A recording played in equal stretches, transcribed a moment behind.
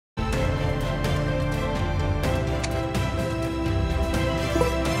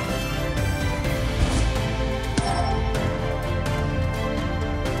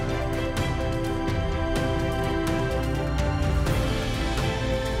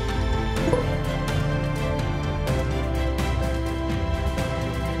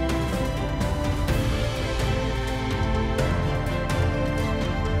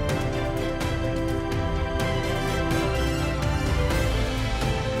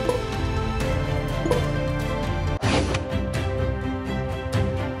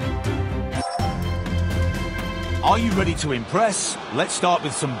Are you ready to impress? Let's start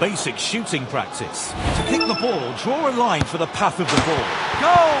with some basic shooting practice. To kick the ball, draw a line for the path of the ball.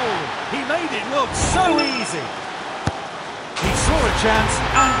 Goal! He made it look so easy. He saw a chance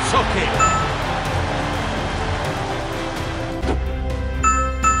and took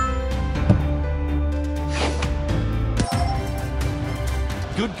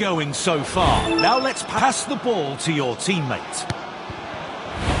it. Good going so far. Now let's pass the ball to your teammate.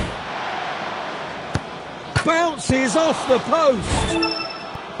 Bounces off the post.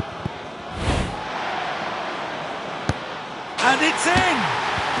 And it's in.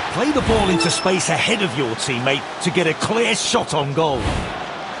 Play the ball into space ahead of your teammate to get a clear shot on goal.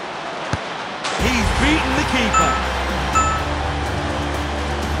 He's beaten the keeper.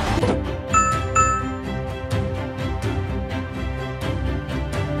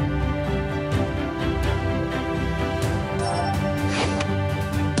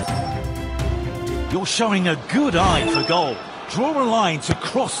 You're showing a good eye for goal. Draw a line to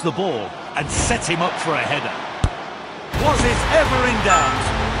cross the ball and set him up for a header. Was it ever in doubt?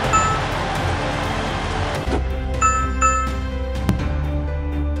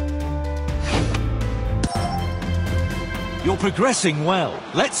 You're progressing well.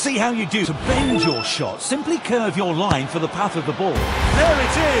 Let's see how you do to bend your shot. Simply curve your line for the path of the ball. There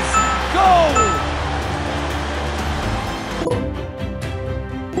it is! Goal!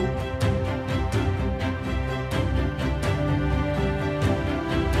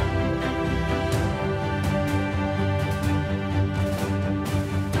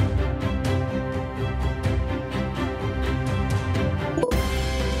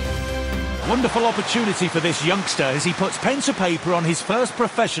 Wonderful opportunity for this youngster as he puts pen to paper on his first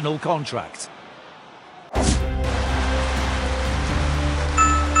professional contract.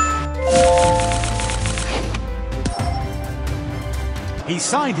 He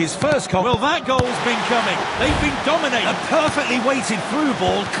signed his first contract. Well, that goal's been coming. They've been dominating. A perfectly weighted through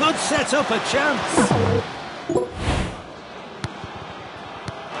ball could set up a chance.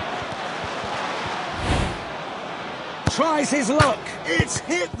 Tries his luck. It's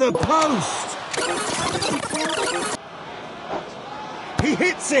hit the post. He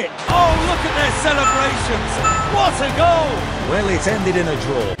hits it. Oh, look at their celebrations. What a goal. Well, it ended in a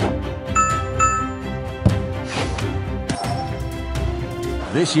draw.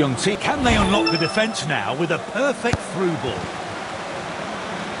 This young team, can they unlock the defence now with a perfect through ball?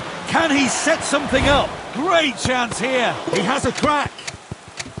 Can he set something up? Great chance here. He has a crack.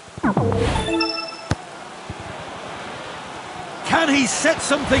 Can he set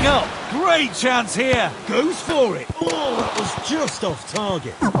something up? Great chance here. Goes for it. Oh, that was just off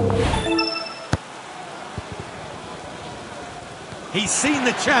target. He's seen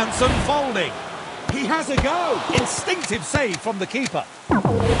the chance unfolding. He has a go. Instinctive save from the keeper.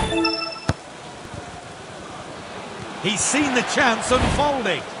 He's seen the chance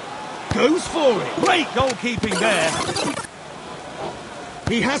unfolding. Goes for it. Great goalkeeping there.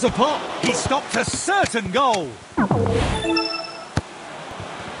 He has a pop. He stopped a certain goal.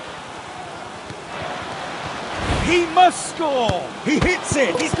 He must score! He hits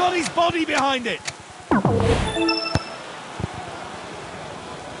it! He's got his body behind it!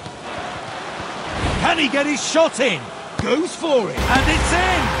 Can he get his shot in? Goes for it! And it's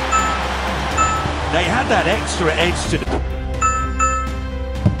in! They had that extra edge to the...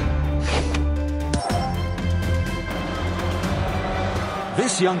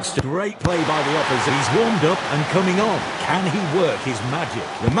 This youngster, great play by the opposition. He's warmed up and coming on. Can he work his magic?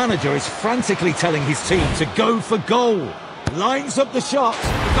 The manager is frantically telling his team to go for goal. Lines up the shot.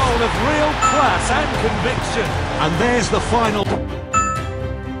 A goal of real class and conviction. And there's the final.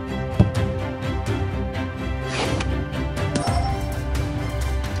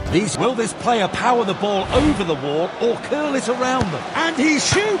 Will this player power the ball over the wall or curl it around them? And he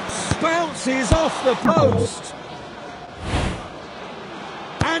shoots! Bounces off the post.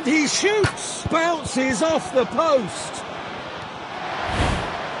 And he shoots! Bounces off the post.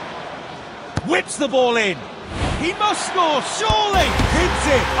 Whips the ball in. He must score, surely! Hits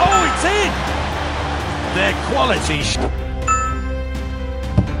it! Oh, it's in! Their quality...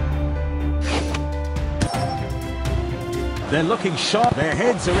 They're looking sharp. Their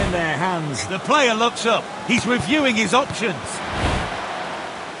heads are in their hands. The player looks up. He's reviewing his options.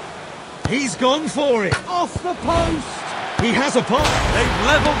 He's gone for it. Off the post. He has a pop. They've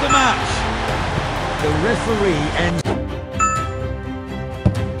levelled the match. The referee ends.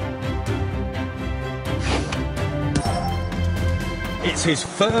 It's his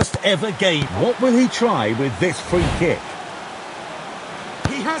first ever game. What will he try with this free kick?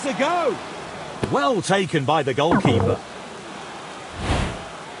 He has a go. Well taken by the goalkeeper.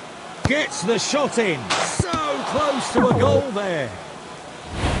 Gets the shot in. So close to a goal there.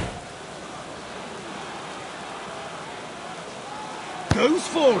 Goes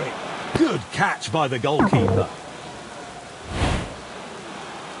for it. Good catch by the goalkeeper.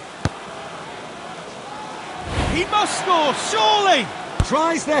 He must score, surely!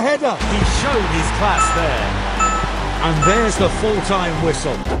 Tries the header. He's shown his class there. And there's the full-time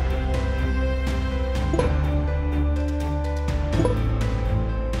whistle.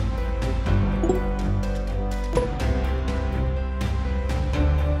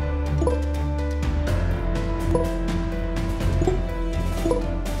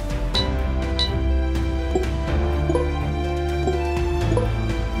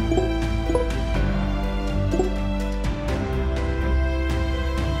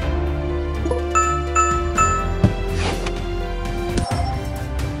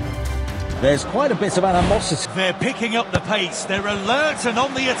 There's quite a bit of animosity. They're picking up the pace. They're alert and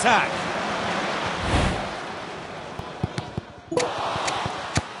on the attack.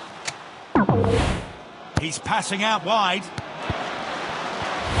 He's passing out wide.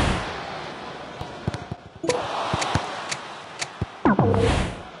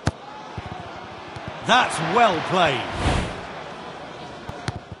 That's well played.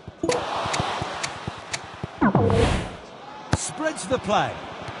 Spreads the play.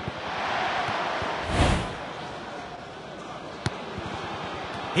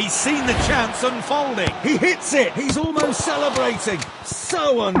 He's seen the chance unfolding. He hits it. He's almost celebrating.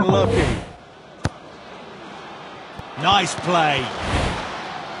 So unlucky. Nice play.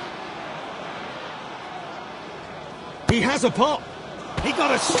 He has a pop. He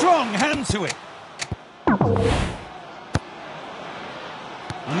got a strong hand to it.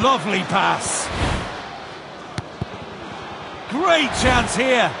 Lovely pass. Great chance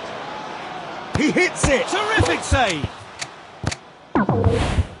here. He hits it. Terrific save.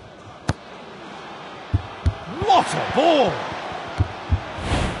 What a ball!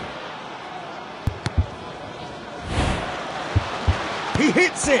 He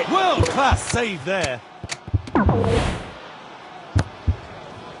hits it! World-class save there.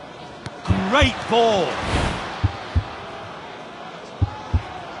 Great ball.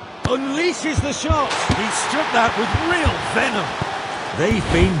 Unleashes the shot. He struck that with real venom.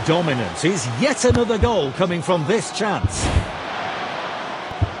 They've been dominant. Here's yet another goal coming from this chance.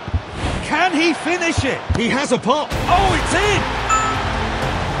 Can he finish it? He has a pop. Oh, it's in!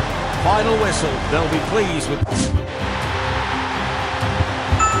 Final whistle. They'll be pleased with...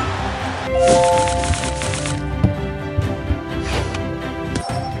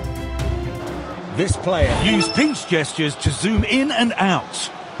 This player used pinch gestures to zoom in and out.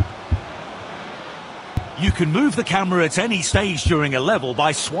 You can move the camera at any stage during a level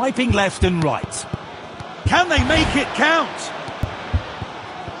by swiping left and right. Can they make it count?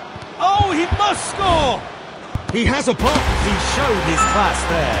 Oh, he must score! He has a pop. He's shown his class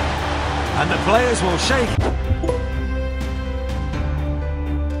there. And the players will shake.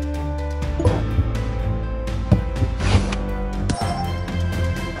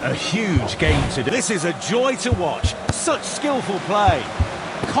 A huge game today. This is a joy to watch. Such skillful play.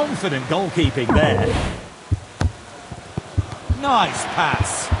 Confident goalkeeping there. Nice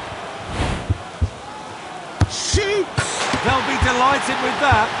pass. Shoots! They'll be delighted with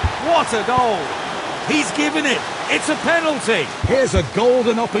that. What a goal! He's given it. It's a penalty. Here's a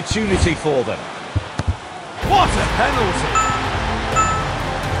golden opportunity for them. What a penalty!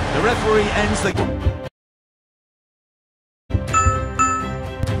 The referee ends the...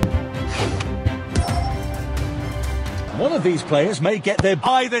 One of these players may get their...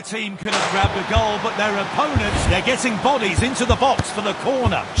 Either team could have grabbed a goal, but their opponents, they're getting bodies into the box for the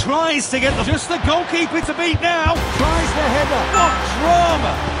corner. Tries to get just the goalkeeper to beat now. Tries the header. What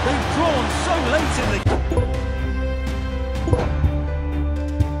drama! They've drawn so late in the...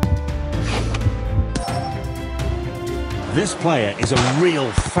 This player is a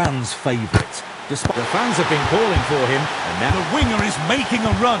real fan's favourite. Despite the fans have been calling for him, and now the winger is making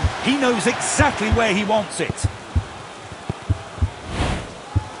a run. He knows exactly where he wants it.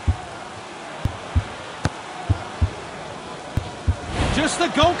 Just the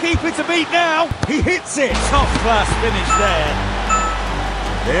goalkeeper to beat now. He hits it. Top class finish there.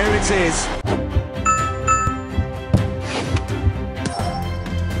 There it is.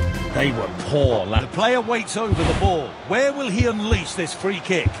 They were poor. The player waits over the ball. Where will he unleash this free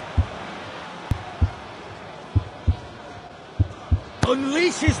kick?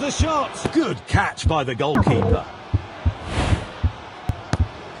 Unleashes the shot. Good catch by the goalkeeper.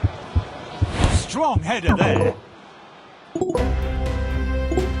 Strong header there.